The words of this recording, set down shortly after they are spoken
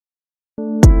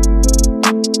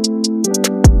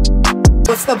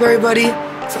What's up, everybody?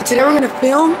 So today we're gonna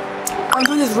film. I'm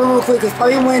doing this real quick because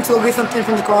probably went to go get something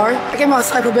from the car. I came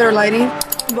outside for better lighting,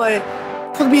 but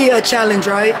it could be a challenge,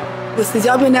 right? But since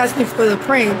y'all been asking for the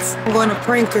pranks, I'm going to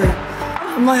prank her.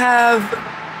 I'm gonna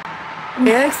have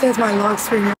my ex as my lock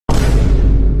screen,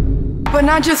 but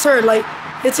not just her. Like,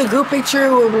 it's a group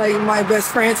picture with like my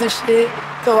best friends and shit.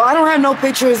 So I don't have no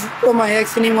pictures of my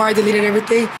ex anymore. I deleted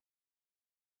everything.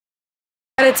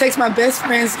 I had to text my best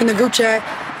friends in the group chat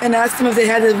and ask them if they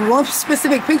had this one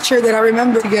specific picture that I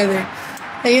remember together.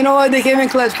 And you know what? They came in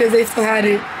clutch because they still had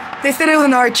it. They said it was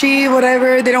an archive,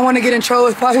 whatever. They don't want to get in trouble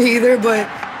with probably either, but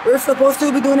we're supposed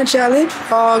to be doing a challenge.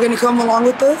 Y'all gonna come along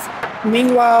with us.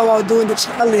 Meanwhile, while doing the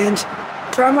challenge,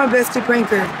 try my best to prank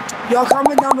her. Y'all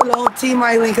comment down below, Team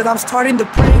Eileen, because I'm starting to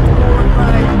prank her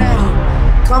right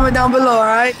now. Comment down below,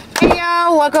 alright? Hey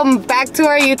y'all, welcome back to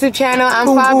our YouTube channel. I'm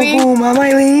Fabi. Boom, I'm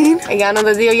Eileen. And y'all know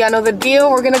the deal, y'all know the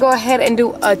deal. We're gonna go ahead and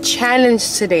do a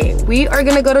challenge today. We are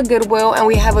gonna go to Goodwill and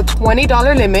we have a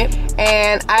 $20 limit.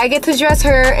 And I get to dress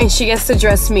her and she gets to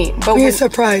dress me. But be a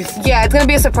surprise. Yeah, it's gonna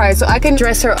be a surprise. So I can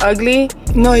dress her ugly.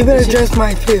 No, you better dress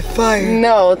my fit fire.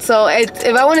 No, so if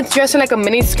I want to dress her like a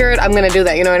mini skirt, I'm gonna do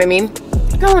that, you know what I mean?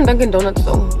 I want Dunkin' Donuts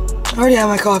though. I already have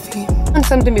my coffee. I want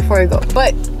something before I go,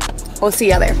 but we'll see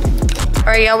y'all there.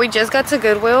 Alright, y'all, we just got to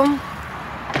Goodwill. Man,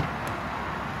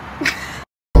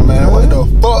 what the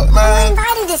fuck, man?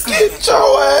 Get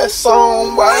your ass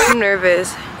on, boy. I'm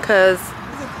nervous, cause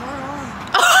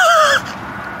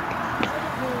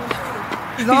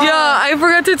yeah, I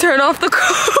forgot to turn off the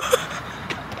car.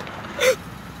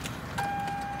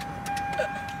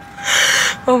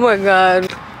 Oh my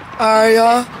god. Alright,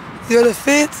 y'all. You're the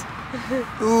fit.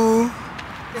 Ooh.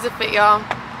 Does it fit, y'all?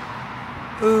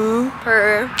 Ooh.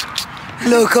 Purr. A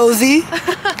little cozy.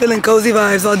 Feeling cozy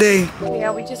vibes all day.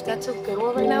 Yeah, we just got to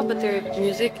Goodwill right now, but their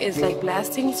music is like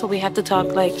blasting, so we have to talk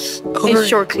like Over. in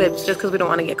short clips just because we don't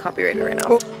want to get copyrighted right now.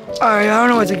 Oh, alright, I don't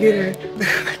know what to get her.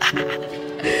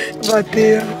 But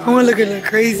I want to look at her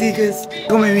crazy because it's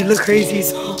going to make me look crazy,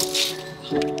 so.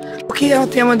 Okay, I don't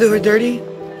think I'm going to do her dirty.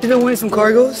 She's been wearing some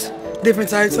cargos, different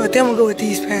types, so I think I'm going to go with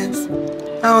these pants.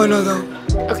 I don't know though.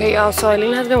 Okay, y'all, so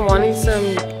Eileen has been wanting some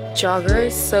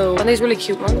joggers, so one of these really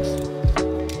cute ones.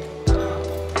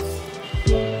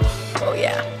 Oh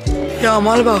yeah. Yo, I'm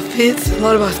all about fits, a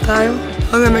lot about style.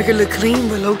 I'm gonna make her look clean,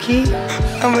 but low key,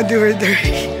 I'm gonna do her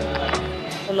dirty.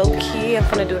 So low key, I'm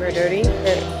gonna do her dirty.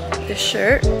 This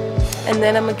shirt, and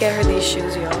then I'm gonna get her these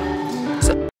shoes, y'all.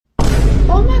 So.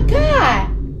 Oh my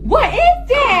god! What is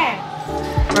that?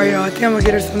 Alright, y'all, I think I'm gonna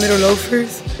get her some little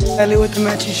loafers. Sadly with the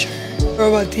matching shirt. What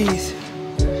about these?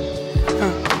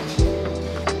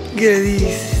 Get her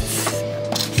these.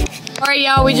 Alright,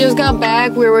 y'all, we just got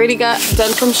back. We already got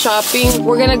done from shopping.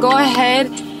 We're gonna go ahead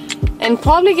and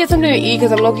probably get something to eat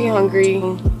because I'm low-key hungry.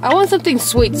 I want something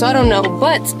sweet, so I don't know.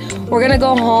 But we're gonna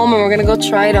go home and we're gonna go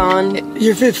try it on.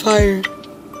 Your fit fire.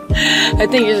 I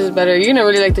think yours is better. You're gonna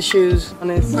really like the shoes,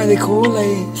 honest. Are they cool?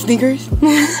 Like sneakers?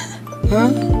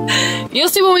 Huh? You'll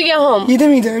see when we get home. You did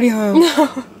me dirty, huh?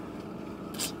 No.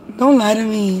 Don't lie to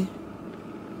me.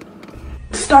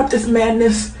 Stop this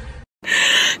madness.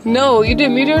 No, you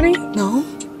did me dirty? No.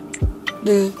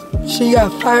 She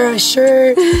got fire ass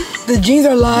shirt. The jeans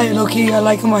are lying. Okay, I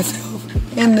like them myself.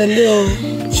 And the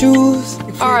little shoes.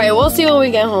 Alright, we'll see when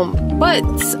we get home. But,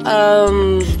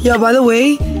 Yeah, by the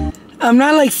way, I'm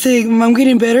not like sick. I'm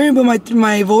getting better, but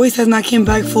my voice has not came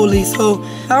back fully. So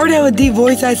I already have a deep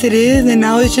voice as it is, and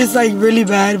now it's just like really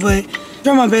bad. But I'm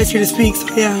trying my best here to speak.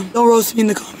 So yeah, don't roast me in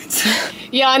the comments.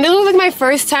 yeah, and this was like my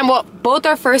first time, well, both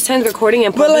our first times recording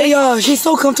in public. But like, y'all, she's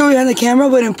so comfortable behind the camera,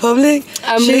 but in public,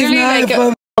 I'm she's not like in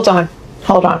public.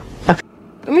 Hold on. Okay.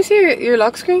 Let me see your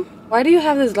lock screen. Why do you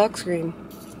have this lock screen?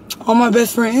 All my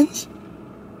best friends.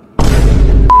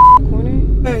 Corner?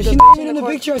 Hey, she's not even in the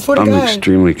picture, I swear to God. I'm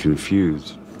extremely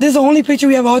confused. This is the only picture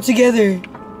we have all together.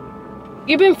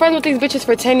 You've been friends with these bitches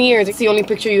for 10 years. It's the only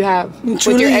picture you have with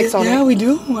Truly, your ex on yeah, it. we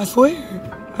do. I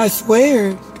swear. I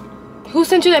swear. Who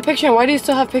sent you that picture and why do you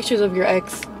still have pictures of your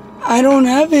ex? I don't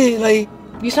have it. Like,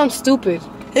 You sound stupid.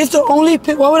 it's the only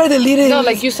why would I delete it? No,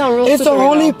 like you sound real It's stupid the right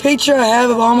only now. picture I have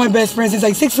of all my best friends. It's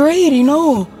like 6th grade, you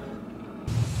know.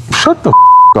 Shut the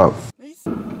up.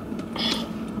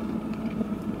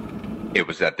 It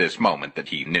was at this moment that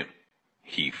he knew.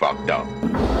 He fucked up.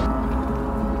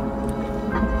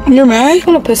 You're mad? You're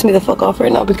gonna piss me the fuck off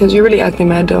right now because you're really acting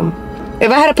mad dumb.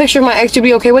 If I had a picture of my ex, you'd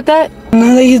be okay with that?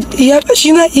 No, like, yeah, but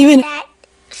she's not even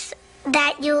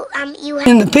you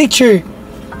in the picture.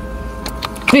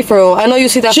 Be for real. I know you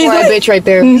see that She's four-eyed like, bitch right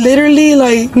there. literally,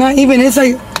 like, not even. It's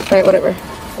like, Alright, whatever.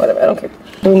 Whatever, I don't care.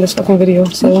 doing this fucking video,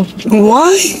 so.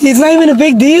 Why? It's not even a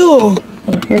big deal.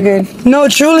 You're good. No,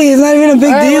 truly, it's not even a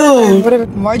big deal. Whatever.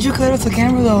 Why'd you cut off the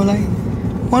camera though? Like,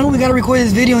 one, we gotta record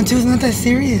this video, and two, it's not that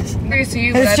serious. Serious to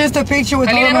you, It's just a picture with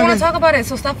all I of don't my... want to talk about it,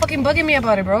 so stop fucking bugging me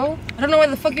about it, bro. I don't know why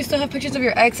the fuck you still have pictures of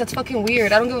your ex. That's fucking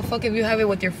weird. I don't give a fuck if you have it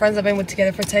with your friends I've been with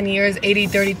together for 10 years, 80,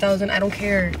 30,000. I don't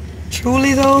care.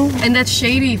 Truly though? And that's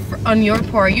shady on your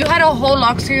part. You had a whole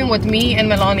lock screen with me and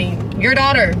Melanie. Your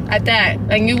daughter, at that.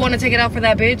 And you want to take it out for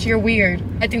that bitch? You're weird.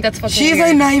 I think that's fucking She's weird.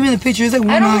 like not even in the picture. It's like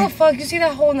one I don't eye. give a fuck. You see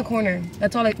that hole in the corner.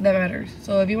 That's all that matters.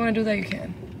 So if you want to do that, you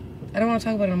can. I don't want to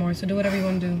talk about it anymore, so do whatever you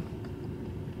want to do.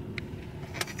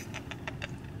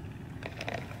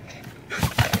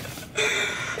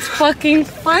 It's fucking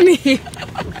funny.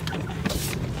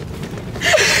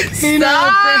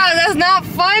 Stop! That's not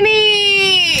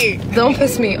funny! Don't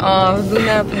piss me off. Do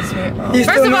not piss me off.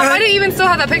 First of all, why do you even still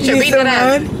have that picture? Beat that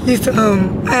ass.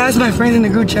 I asked my friends in the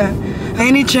group chat,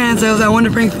 any chance I wanted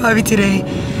to prank Fabi today.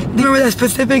 Do you remember that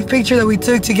specific picture that we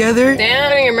took together?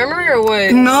 Damn, in your memory or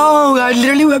what? No, I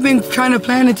literally have been trying to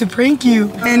plan it to prank you.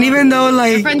 And even though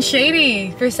like... Your friend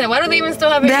Shady, percent. Why do they even still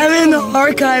have it? They have it in the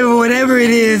archive or whatever it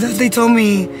is. As they told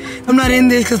me. I'm not in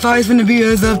this because Fabi's finna beat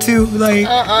us up too. Like...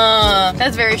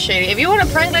 That's very shady. If you want to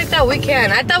prank like that, we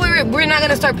can. I thought we're not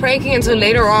gonna start pranking until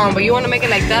later on, but you want to make it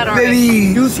like that, alright?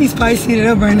 Baby, you see spicing it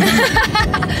up right now.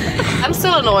 I'm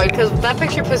still annoyed because that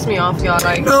picture pissed me off, y'all.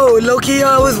 Like, no, low-key,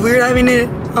 y'all, it was weird having it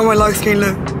on my lock screen.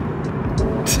 Look.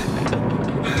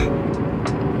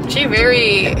 she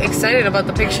very excited about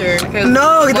the picture.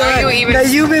 No, that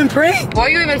you've been pranked. Why are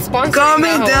you even sponsoring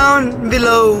Comment down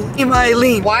below.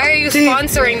 Eileen. Why are you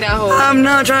sponsoring that whole? I'm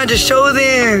not trying to show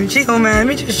them. She go, man, let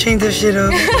me just change this shit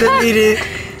up. Delete it.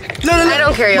 No, I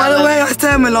don't care, y'all. By the way, I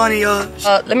still have Melanie, y'all.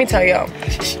 Let me tell y'all.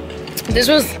 This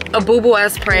was a boo-boo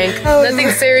ass prank.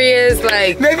 Nothing serious,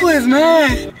 like... Maybe was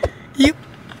mad. You...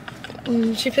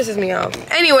 She pisses me off.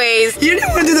 Anyways. You didn't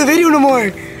want to do the video no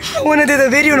more. I want to do the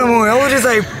video no more. I was just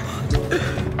like...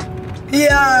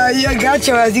 Yeah, I got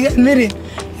your ass. You admit it.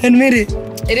 Admit it.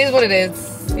 It is what it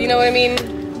is. You know what I mean?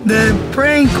 The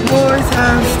prank wars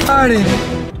have started.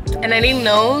 And Eileen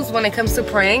knows when it comes to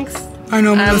pranks, I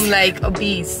know, I'm like a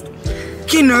beast.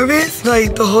 Get nervous,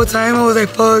 like the whole time. I was like,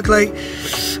 fuck, like,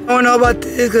 I don't know about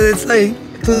this because it's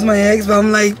like, this is my ex, but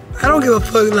I'm like, I don't give a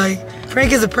fuck. Like,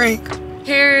 prank is a prank.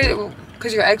 Here,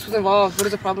 because your ex was involved, what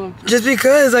is the problem? Just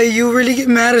because, like, you really get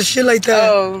mad at shit like that.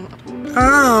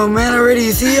 Oh, man, already.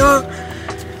 You see, y'all?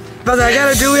 But I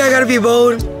gotta do it, I gotta be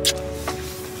bold.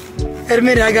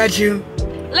 Admit it, I got you.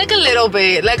 Like a little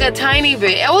bit, like a tiny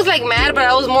bit. I was like mad, but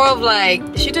I was more of like,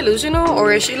 is she delusional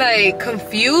or is she like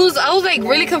confused? I was like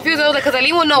really confused. I was like, because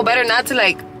Eileen would know better not to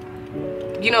like,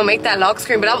 you know, make that lock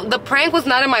screen. But the prank was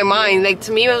not in my mind. Like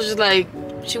to me, it was just like,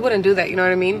 she wouldn't do that. You know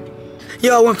what I mean?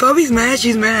 Yo, when Fabi's mad,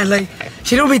 she's mad. Like,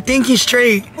 she don't be thinking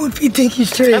straight. Don't be thinking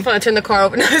straight. I'm gonna turn the car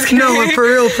over. No, just kidding. No, for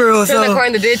real, for real. Turn the car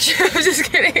in the ditch. I'm just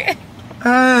kidding.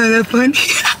 That's funny.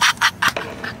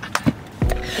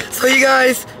 So you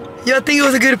guys, y'all think it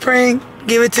was a good prank?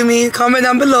 Give it to me. Comment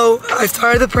down below. I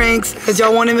started the pranks as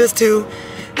y'all wanted us to.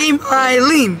 Team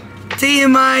Eileen.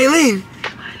 Team Eileen.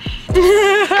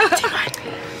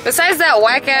 Besides that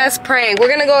whack ass prank, we're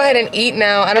gonna go ahead and eat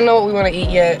now. I don't know what we want to eat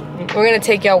yet. We're gonna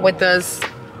take y'all with us.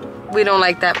 We don't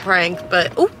like that prank,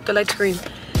 but ooh, the light's green.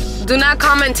 Do not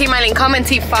comment Team Eileen. Comment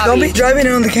Team Fabi. Don't be driving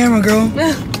it on the camera, girl.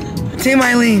 Team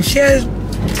Eileen.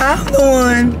 I'm the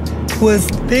one who was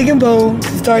big and bold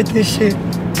to start this shit.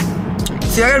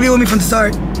 So y'all gotta be with me from the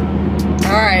start.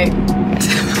 Alright.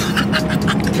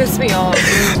 Piss me off.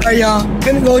 Alright, y'all.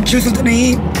 Gonna go choose something to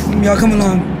eat. Y'all come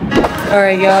along.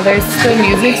 Alright, y'all. There's still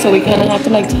music, so we kind of have to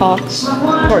like talk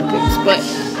for this.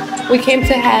 But we came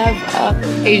to have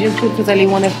Asian food because Eileen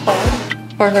wanted pho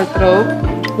for her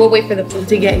throat. We'll wait for the food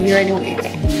to get here anyways.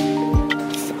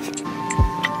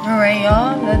 Alright,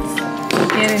 y'all. Let's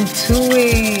get into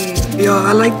it. Yo,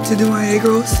 I like to do my egg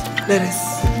rolls.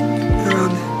 Lettuce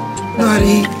around it. Know how to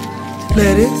eat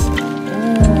lettuce.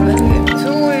 Let's get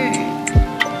to it.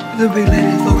 A little bit of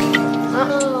lettuce, okay.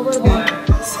 What about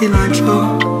Cilantro.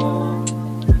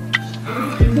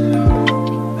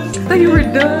 I thought you were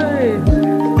done.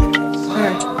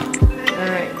 Alright.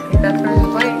 Alright. Take that first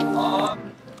bite.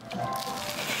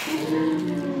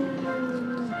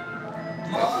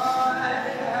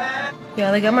 Yeah,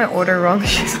 they got my order wrong.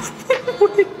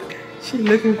 She's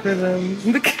looking for them.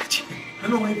 Look at you. I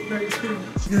don't like very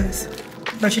experience. Yes.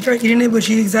 But she tried eating it, but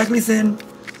she exactly said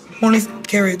only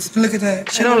carrots. And look at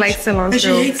that. I don't like cilantro. And she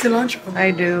hates cilantro.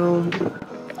 I do.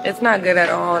 It's not good at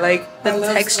all. Like the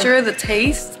texture, the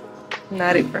taste,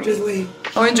 not it for me. Just wait.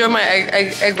 I'll enjoy my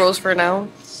egg rolls for now.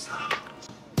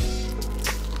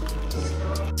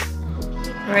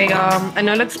 Alright, y'all. I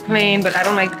know it looks plain, but I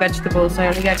don't like vegetables, so I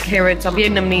only got carrots. A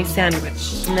Vietnamese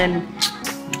sandwich. And then...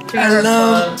 I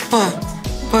love pho.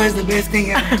 Pho is the best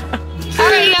thing ever.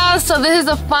 Alright, y'all, so this is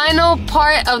the final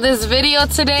part of this video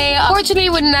today. Unfortunately,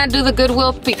 we did not do the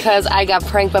Goodwill because I got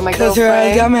pranked by my girlfriend. Because her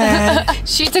ass got mad.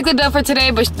 She took the dub for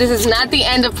today, but this is not the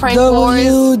end of Prank Wars.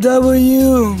 This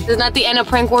is not the end of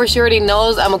Prank Wars. She already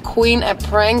knows I'm a queen at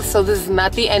pranks, so this is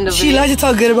not the end of it. She likes to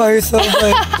talk good about herself,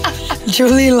 but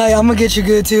truly, like, I'm gonna get you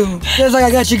good too. Just like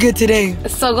I got you good today.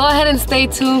 So go ahead and stay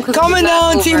tuned. Comment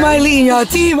down Team Eileen, y'all.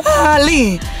 Team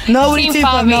Eileen. Nobody Team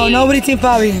Fabi. No, nobody Team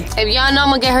Fabi. If y'all know I'm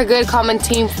gonna get her good, comment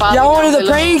Team Fabi. Y'all wanted the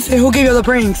pranks? And who gave you the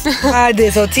pranks? I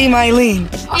did, so Team Eileen.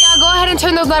 Y'all go ahead and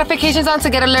turn those notifications on to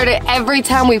get alerted every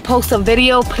time we post a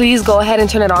video. Please go ahead and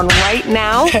turn it on right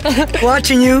now.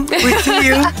 Watching you. We see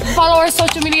you. Follow our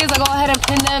social medias. I'll go ahead and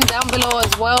pin them down below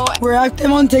as well. We're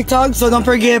active on TikTok, so don't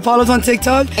forget, follow us on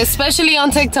TikTok. Especially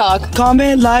on TikTok.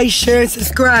 Comment, like, share,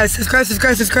 subscribe.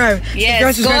 Subscribe.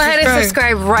 Yes, go ahead and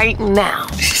subscribe right now.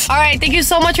 Alright, thank you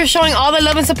so much for showing all the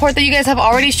love and support that you guys have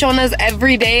already shown us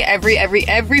every day, every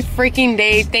freaking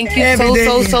day. Thank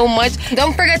you so much.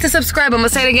 Don't forget to subscribe. I'm gonna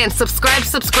say it again.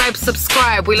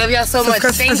 Subscribe. We love y'all so much.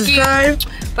 Thank you.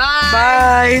 Bye.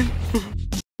 Bye.